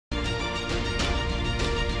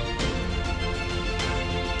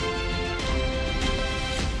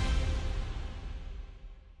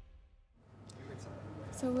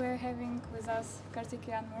So we're having with us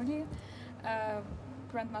GM Murali,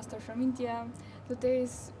 grandmaster from India. Today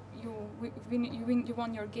is you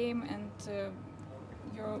won your game, and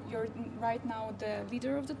you're right now the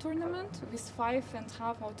leader of the tournament with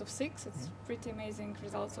 5.5 out of 6. It's pretty amazing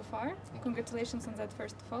result so far. Congratulations on that,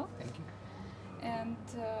 first of all. Thank you. And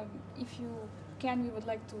if you can, we would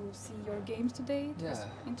like to see your games today. It was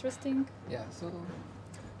interesting. Yeah. So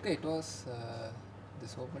okay, it was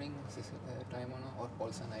this opening time or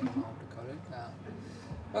Paulson, I don't know how to call it.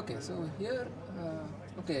 Okay, so here,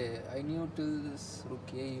 okay, I knew till this rook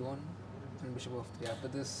A1 and bishop of 3. After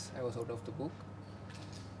this, I was out of the book,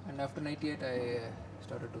 and after knight 8, I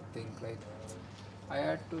started to think like I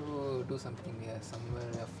had to do something here, somewhere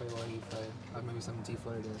F5 or E5 or maybe some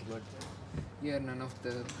G4 ideas, but here none of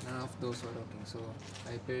those were working. So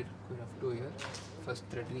I played queen of 2 here, first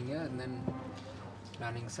threatening here, and then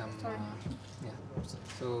planning some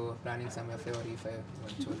planning some F5 or E5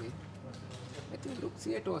 eventually. I think rook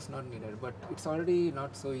C8 was not needed, but it's already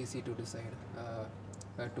not so easy to decide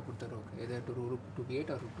where to put the rook, either to rook to B8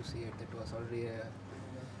 or rook to C8. That was already a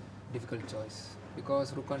difficult choice,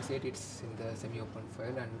 because rook on C8 it's in the semi-open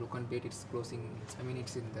file, and rook on B8 it's closing, I mean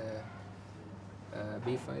it's in the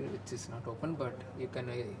B file, which is not open, but you can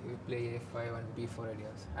play A5 and B4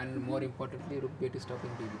 ideas, and more importantly rook B8 is stopping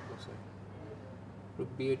BB closer.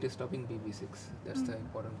 Rook B8 is stopping BB6, that's the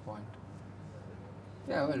important point.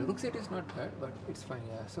 Yeah, well, rook C8 is not bad, but it's fine,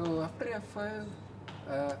 yeah. So after F5,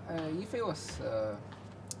 E5 was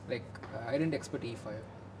I didn't expect E5.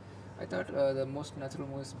 I thought the most natural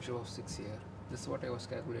move is bishop of 6 here. This is what I was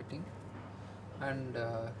calculating. And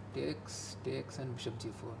takes and bishop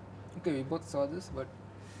G4. Okay, we both saw this, but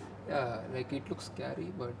yeah, like it looks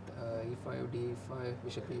scary, but E5, D5,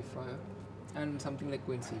 bishop E5, and something like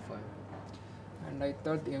queen C5. And I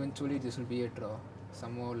thought eventually this will be a draw.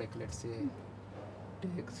 Somehow, like let's say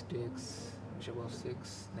takes, bishop of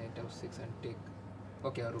 6, knight of 6, and take.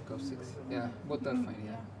 Okay, rook of 6. Yeah, both are fine.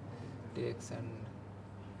 Yeah, takes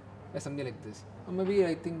and something like this. Or maybe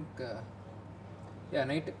I think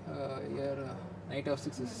knight knight of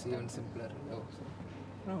 6 is even simpler. Oh, so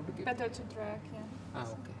I don't know how to get better to drag. Yeah.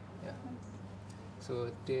 Okay. Yeah.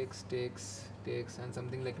 So takes, and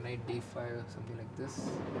something like knight D5, something like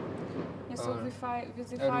this. Yeah, so with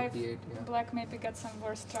D8, yeah. Black maybe get some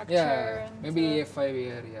more structure. Yeah, and maybe A5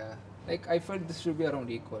 here, yeah. Like I felt this should be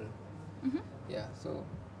around equal. Yeah, so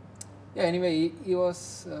yeah, anyway, he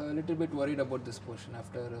was a little bit worried about this position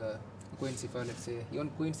after queen C5, let's say.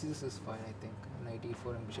 Even queen C6 is fine, I think. Knight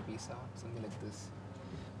E4 and bishop E7, something like this.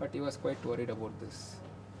 But he was quite worried about this.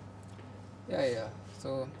 Yeah.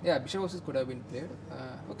 So yeah, bishop of 6 could have been played.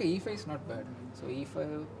 Okay, E5 is not bad. So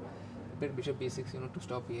E5, played bishop B6, to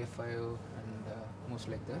stop A5 and moves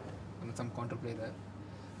like that. And some counterplay there.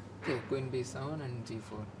 Okay, queen B7 and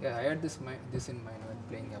G4. Yeah, I had this in mind when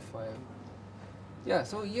playing F5. Yeah,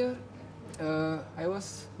 so here I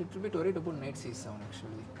was a little bit worried about knight C7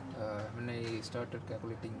 actually when I started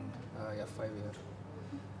calculating F5 here.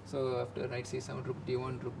 So after knight C7, rook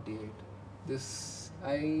D1, rook D8. This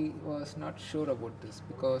I was not sure about this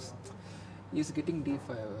because he is getting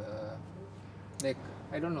D5. Like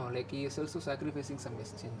I don't know, like he is also sacrificing some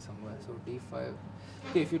exchange somewhere. So D5.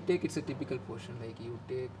 Okay, if you take, it's a typical position. Like you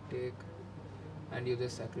take, and you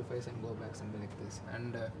just sacrifice and go back, something like this.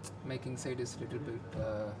 And my king side is a little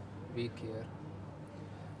bit weak here,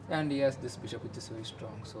 and he has this bishop which is very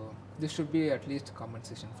strong. So this should be at least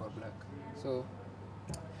compensation for black. So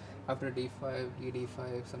after D5,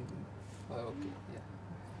 ED5, something. Okay, yeah,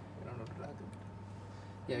 I don't know to drag it.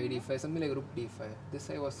 Yeah, ED5, something like rook D5. This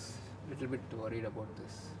I was a little bit worried about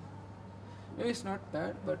this. Maybe it's not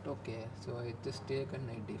bad, but okay. So I just take a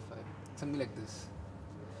knight D5, something like this.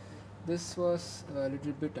 This was a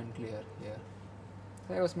little bit unclear here.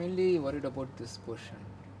 I was mainly worried about this position.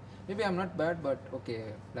 Maybe I'm not bad, but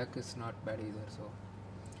okay, black is not bad either. So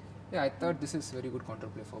yeah, I thought this is very good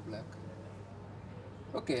counterplay for black.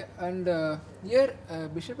 Okay, and here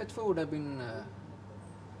bishop h4 would have been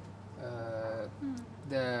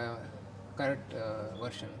the correct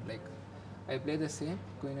version. Like I play the same,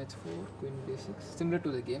 queen h4, queen d6, similar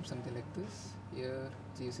to the game, something like this. Here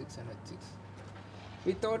g6 and h6.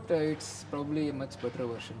 We thought it's probably a much better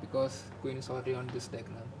version because queen is already on this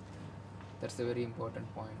diagonal. That's a very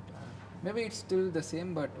important point. Maybe it's still the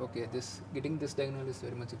same, but okay, getting this diagonal is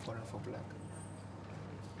very much important for black.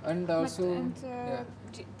 And also,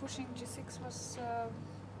 pushing g6 was.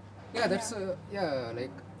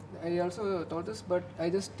 Like I also thought this, but I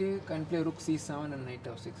just take and play rook c7 and knight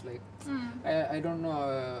f6. Like I don't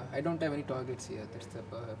know, I don't have any targets here. That's the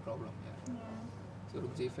problem. Yeah. So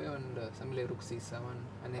rook g5 and something like rook c7,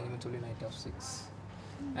 and then eventually knight f6.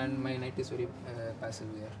 and my knight is very passive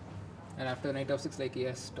here. And after knight of 6, like he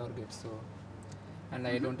has targets, so and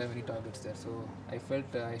I don't have any targets there, so I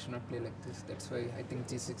felt I should not play like this. That's why I think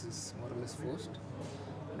g6 is more or less forced.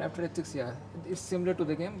 And after h6, yeah, it's similar to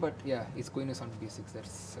the game, but yeah, his queen is on b6.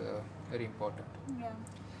 That's very important. Yeah.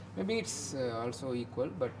 Maybe it's also equal,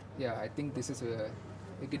 but yeah, I think this is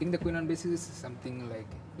getting the queen on b6 is something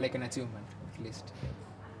like an achievement at least.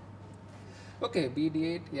 Okay, b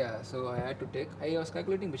d8. Yeah, so I had to take. I was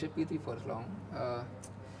calculating bishop e3 for long,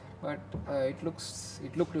 but it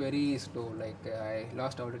looked very slow. Like I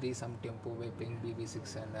lost already some tempo by playing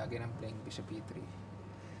bb6, and again I'm playing bishop e3.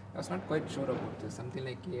 I was not quite sure about this. Something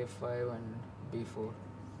like a5 and b4.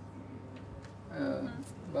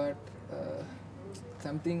 But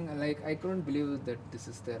something like I couldn't believe that this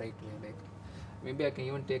is the right way. Like maybe I can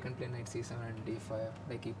even take and play knight c7 and d5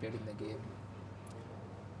 like he played in the game.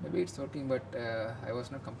 Maybe it's working, but I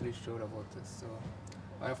was not completely sure about this. So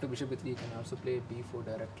after bishop e3, you can also play b4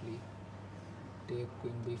 directly. Take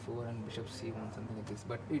queen b4 and bishop c1, something like this.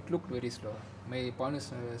 But it looked very slow. My pawn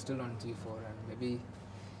is still on g4, and maybe you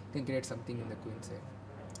can create something in the queen side.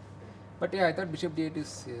 But yeah, I thought bishop d8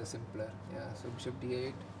 is simpler. Yeah, so bishop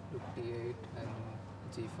d8, rook d8, and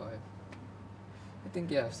g5. I think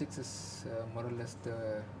yeah, f6 is more or less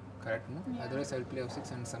the correct move. Yeah. Otherwise, I'll play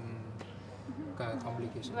f6 and some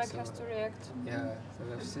complications. Black has to react. Yeah, so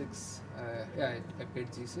f6. Yeah, I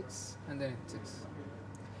played g6 and then h6.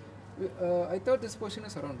 I thought this position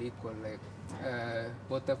is around equal. Like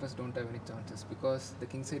both of us don't have any chances because the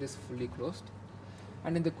king side is fully closed.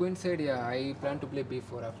 And in the queen side, yeah, I plan to play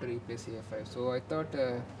b4 after he plays a5. So I thought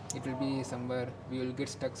it will be somewhere, we will get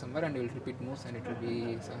stuck somewhere and we will repeat moves and it will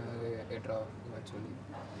be a draw eventually.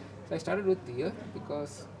 So I started with here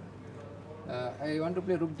because I want to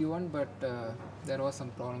play rook d1, but there was some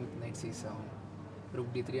problem with knight c7,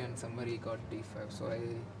 rook d3, and somewhere he got d5. So I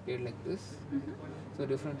played like this. So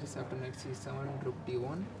difference is after knight c7, rook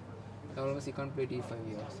d1, almost he can't play d5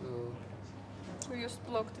 here. So you just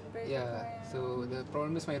blocked it basically. Yeah, so the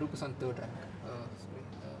problem is my rook is on 3rd rank.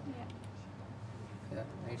 Yeah,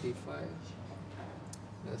 knight e5,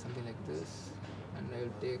 something like this, and I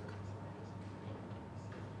will take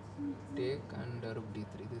and rook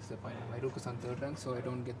d3. This is the point. My rook is on 3rd rank, so I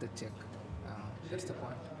don't get the check. That's the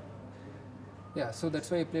point. Yeah, so that's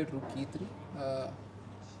why I played rook e3.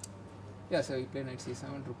 Yeah, so I played knight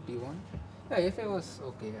c7, rook d1. Yeah, a5 was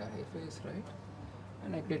okay. Yeah, a5 is right.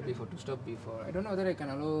 And I played b4 to stop b4. I don't know whether I can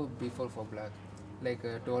allow b4 for black, like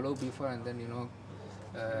to allow b4 and then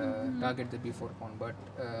target the b4 pawn. But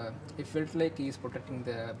it felt like he is protecting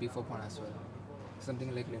the b4 pawn as well.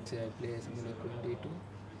 Something like, let's say I play something like queen d2,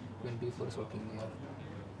 queen b4 is working here.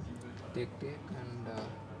 Take, and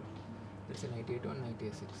let's say knight a2 and knight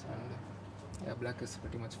a6. And yeah, black is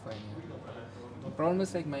pretty much fine here. The problem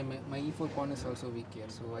is like my e4 pawn is also weak here,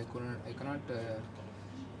 so I cannot.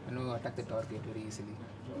 Attack the target very easily.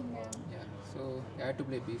 Yeah. So I had to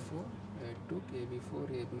play b4. I took a b4,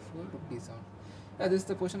 rook d7. Yeah, this is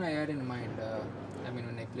the position I had in mind.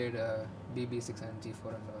 When I played b6 and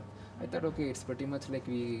g4 and all, I thought okay, it's pretty much like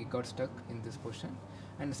we got stuck in this position,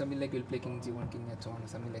 and something like we'll play king g1, king h1,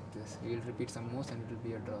 something like this. We will repeat some moves and it will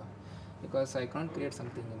be a draw. Because I can't create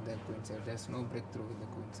something in the queen side. There's no breakthrough in the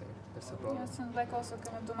queen side. That's the problem. Yes, and black also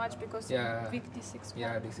cannot do much because weak d6 pawn.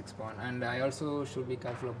 Yeah, d6 pawn. And I also should be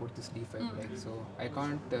careful about this d5 like so I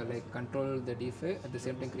can't control the d5 at the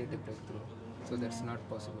same time create a breakthrough. So that's not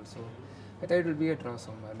possible. So I thought it will be a draw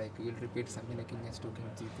somewhere. Like you'll repeat something like king h2,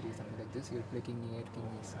 king g3, something like this. You'll play king e8, king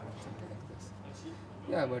e7, something like this.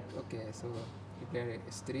 Yeah, but okay. So you played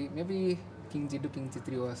h3. Maybe king g2, king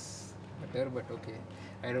g3 was better, but okay.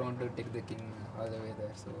 I don't want to take the king all the way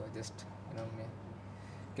there, so I just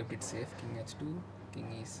kept it safe. King h2, king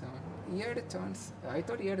e7. He had a chance. I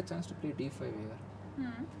thought he had a chance to play d5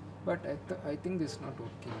 here, but I think this is not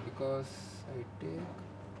working because I take.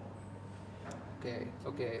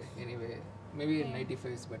 Okay. Anyway, maybe knight e5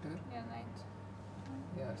 is better. Yeah, knight.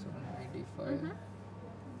 Yeah, so knight d5.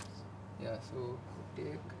 Yeah, so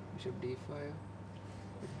take bishop d5,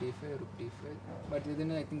 rook d5, rook d5. But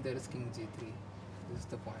then I think there is king g3. This is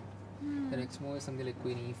the point. The next move is something like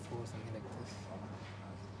queen e4, something like this.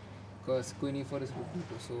 Because queen e4 is rook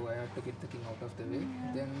d2, so I have to get the king out of the way.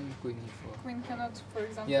 Then queen e4. Queen cannot, for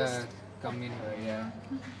example, come in there. Yeah.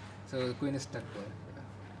 So the queen is stuck there.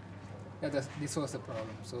 Yeah, this was the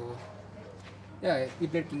problem. So yeah, he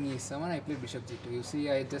played king e7. I played bishop g2. You see,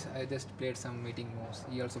 I just played some mating moves.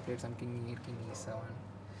 He also played some king e8, king e7.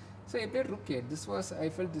 So I played rook 8. I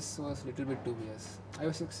felt this was a little bit dubious. I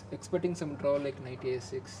was expecting some draw like knight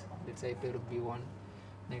a6. Let's say I play rook b1,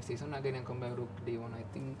 knight c7. Again I come back rook d1. I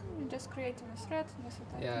think. Just creating a threat. Just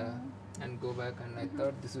attacking. Yeah, and go back, and I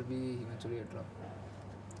thought this would be eventually a draw.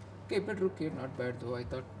 Okay, but rook 8 not bad though. I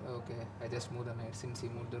thought okay, I just move the knight. Since he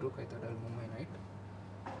moved the rook, I thought I'll move my knight.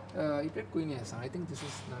 He played queen a7. I think this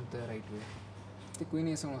is not the right way. The queen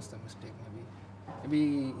a7 was the mistake maybe. Maybe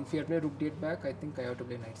if you had played rook d8 back, I think I have to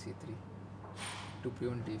play knight c3 to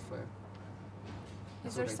prevent d5.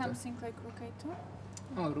 Is there something like rook a2?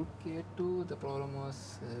 No, rook a2, the problem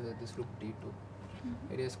was this rook d2.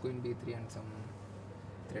 It is queen b3 and some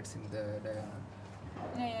threats in the diagonal.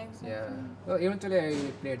 Yeah, exactly. Yeah. Well, eventually I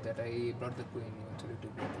played that. I brought the queen eventually to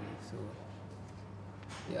b3. So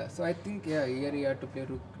yeah, so I think here you had to play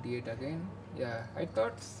rook d8 again. Yeah, I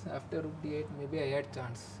thought after rook d8 maybe I had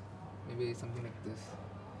chance. Maybe something like this.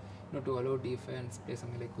 To allow defense, play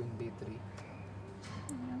something like queen b3.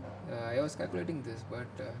 I was calculating this, but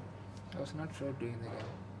I was not sure during the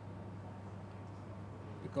game.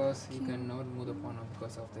 Because he can now move the pawn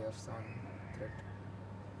because of the f7 threat.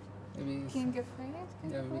 Maybe king f8?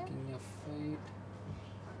 Yeah, maybe king f8.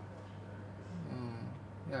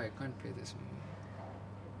 Yeah, I can't play this one.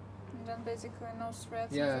 And then basically no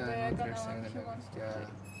threats. Yeah, so no threats and and he wants to yeah. play.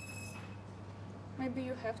 Maybe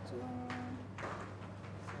you have to.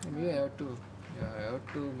 Maybe I have to. Yeah, I have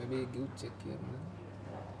to maybe give check here. No?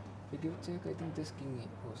 If I give check, I think just king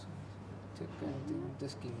e8 also. Check, I think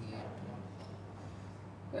just king e8.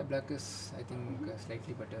 Yeah, black is I think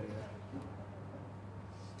slightly better here.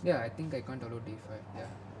 Yeah, I think I can't allow d5.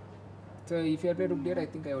 Yeah. So if you had played rook d8, I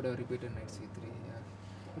think I would have repeated knight c3. Yeah.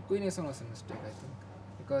 But queen a7 was a mistake, I think,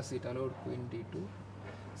 because it allowed queen d2.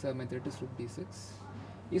 So my threat is rook d6.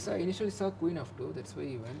 He initially saw queen f2, that's why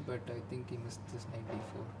he went, but I think he missed this knight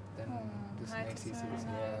d4. Then this knight c6.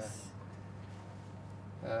 Nice.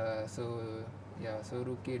 Yeah. So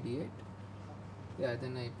rook a d8. Yeah,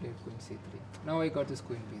 then I played queen c3. Now I got this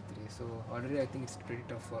queen b3. So already I think it's pretty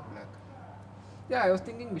tough for black. Yeah, I was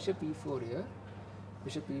thinking bishop e4 here.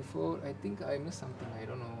 Bishop e4, I think I missed something. I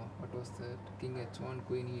don't know what was that. King h1,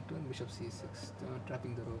 queen e2, and bishop c6,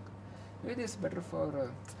 trapping the rook. Maybe this is better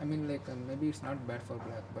for. Maybe it's not bad for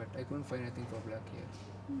black, but I couldn't find anything for black here.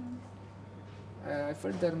 I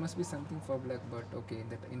felt there must be something for black, but okay,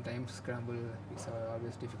 in time scramble, it's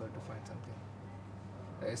always difficult to find something,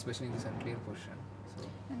 especially in this unclear position. So.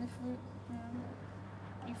 And if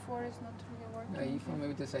e4 is not really working. E4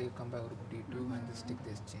 maybe just I come back rook d2 and just take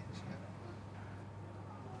this change.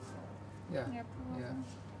 Yeah.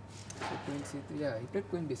 So queen c3. Yeah, he played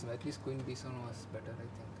queen b7. At least queen b7 was better, I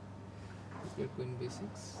think. He played queen b6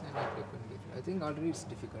 and I played queen b3. I think already it's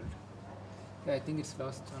difficult. Yeah, I think it's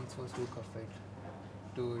last chance for rook f8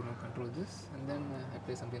 to control this, and then I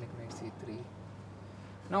play something like knight c3.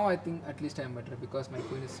 Now I think at least I am better because my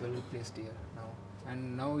queen is well placed here now,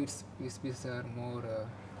 and now its pieces are more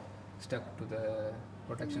stuck to the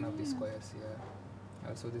protection of the squares here.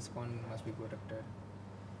 Also, this pawn must be protected.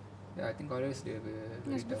 Yeah, I think always they were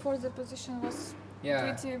yes, tough. before the position was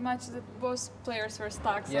pretty much that both players were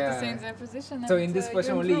stuck, so to say, in their position. So and, in this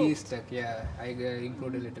position only he is stuck. Yeah, I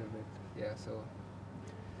improved a little bit. Yeah, so.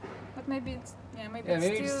 But maybe it's maybe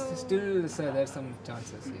it's still there's some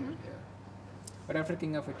chances here. Yeah, but after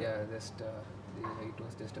king of it, it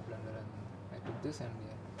was just a blunder, and I took this and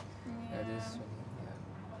this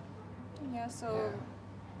one. Yeah, so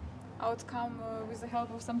outcome with the help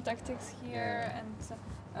of some tactics here, and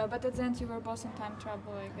but at the end you were both in time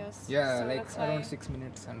trouble, I guess. Yeah, so like around 6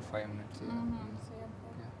 minutes and 5 minutes.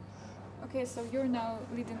 Okay, so you're now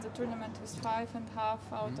leading the tournament with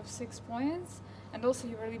 5.5 out of 6 points, and also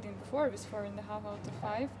you were leading before with 4.5 out of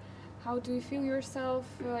 5. How do you feel yourself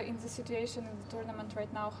in the situation in the tournament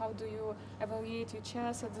right now? How do you evaluate your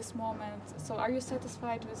chess at this moment? So are you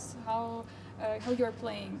satisfied with how you're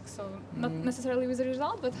playing? So not necessarily with the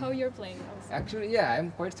result, but how you're playing also. Actually,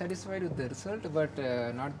 I'm quite satisfied with the result, but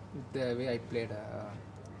not with the way I played.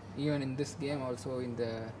 Even in this game, also in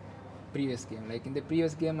the previous game. Like in the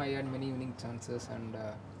previous game, I had many winning chances, and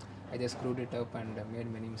I just screwed it up and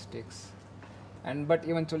made many mistakes. But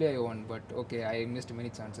eventually I won. But okay, I missed many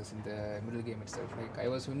chances in the middle game itself. Like I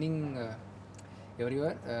was winning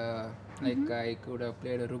everywhere. I could have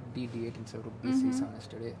played a rook d8 instead of rook d7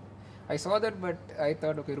 yesterday. I saw that, but I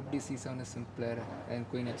thought okay, rook d7 is simpler and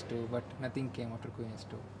queen h2. But nothing came after queen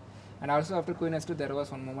h2. And also after queen h2, there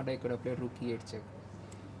was one moment I could have played rook e8 check.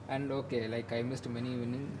 And okay, like I missed many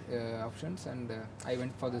winning options, and I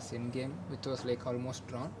went for this end game, which was like almost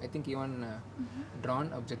drawn. I think even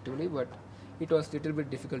drawn objectively, but it was little bit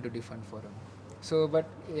difficult to defend for him. So, but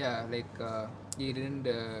he didn't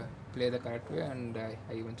play the correct way, and I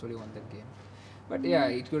eventually won that game. But yeah,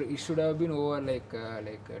 it should have been over like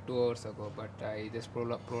 2 hours ago. But I just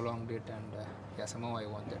prolonged it, and yeah, somehow I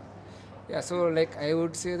won that. Yeah, so like I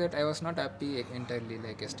would say that I was not happy entirely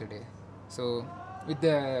like yesterday. So with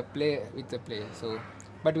the play. So,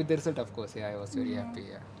 but with the result, of course, yeah, I was very happy.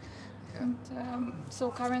 Yeah. Yeah. And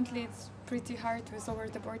so currently it's pretty hard with over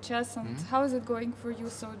the board chess. And how is it going for you?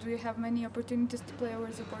 So do you have many opportunities to play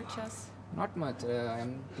over the board chess? Not much.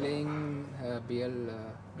 I'm playing BL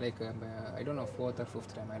I don't know, fourth or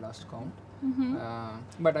fifth time. I lost count.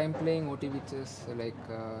 But I'm playing OTB chess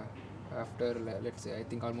after let's say I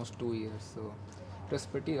think almost 2 years. So it was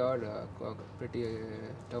pretty hard, pretty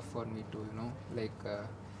tough for me to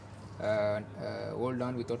hold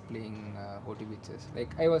on without playing OTB chess.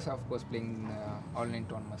 Like I was of course playing online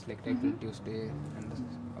tournaments like Title Tuesday and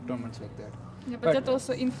tournaments like that. Yeah, but that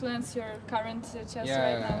also influenced your current chess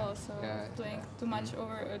right now. Also playing too much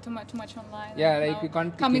online. Yeah, like you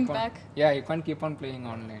can't coming keep on, back. Yeah, you can't keep on playing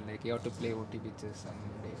online. Like you have to play OTB chess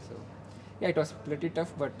every day. So yeah, it was pretty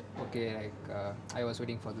tough, but okay. Like I was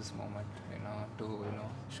waiting for this moment, to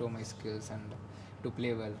show my skills and to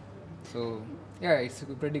play well. So yeah, it's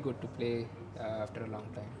pretty good to play after a long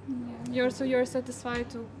time. Yeah. You're satisfied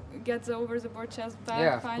to get the over the board chess back.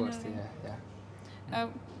 Yeah, of finally. course. Yeah.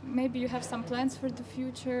 Maybe you have some plans for the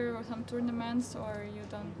future or some tournaments, or you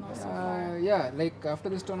don't know so far? Yeah, like after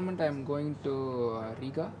this tournament I'm going to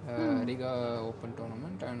Riga Open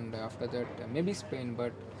tournament, and after that maybe Spain,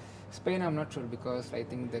 but Spain I'm not sure because I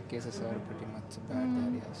think the cases are pretty much bad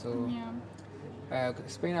there. Yeah, so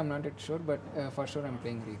Spain I'm not yet sure, but for sure I'm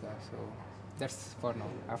playing Riga, so that's for now.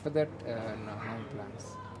 After that, no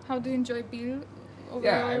plans. How do you enjoy BIL?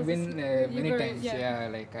 Yeah, I've been many times. Yeah,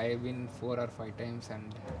 like I've been 4 or 5 times,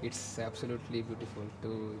 and it's absolutely beautiful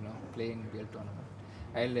to play in BL tournament.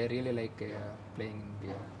 I really like playing in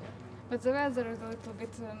BL. Yeah. But the weather is a little bit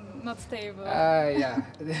not stable. Yeah.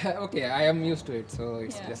 Okay, I am used to it, so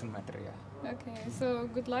it doesn't matter. Yeah. Okay, so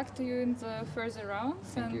good luck to you in the further rounds,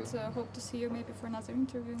 Thank you. Hope to see you maybe for another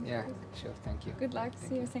interview. Yeah, sure. Thank you. Good luck.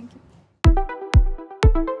 See you. Thank you.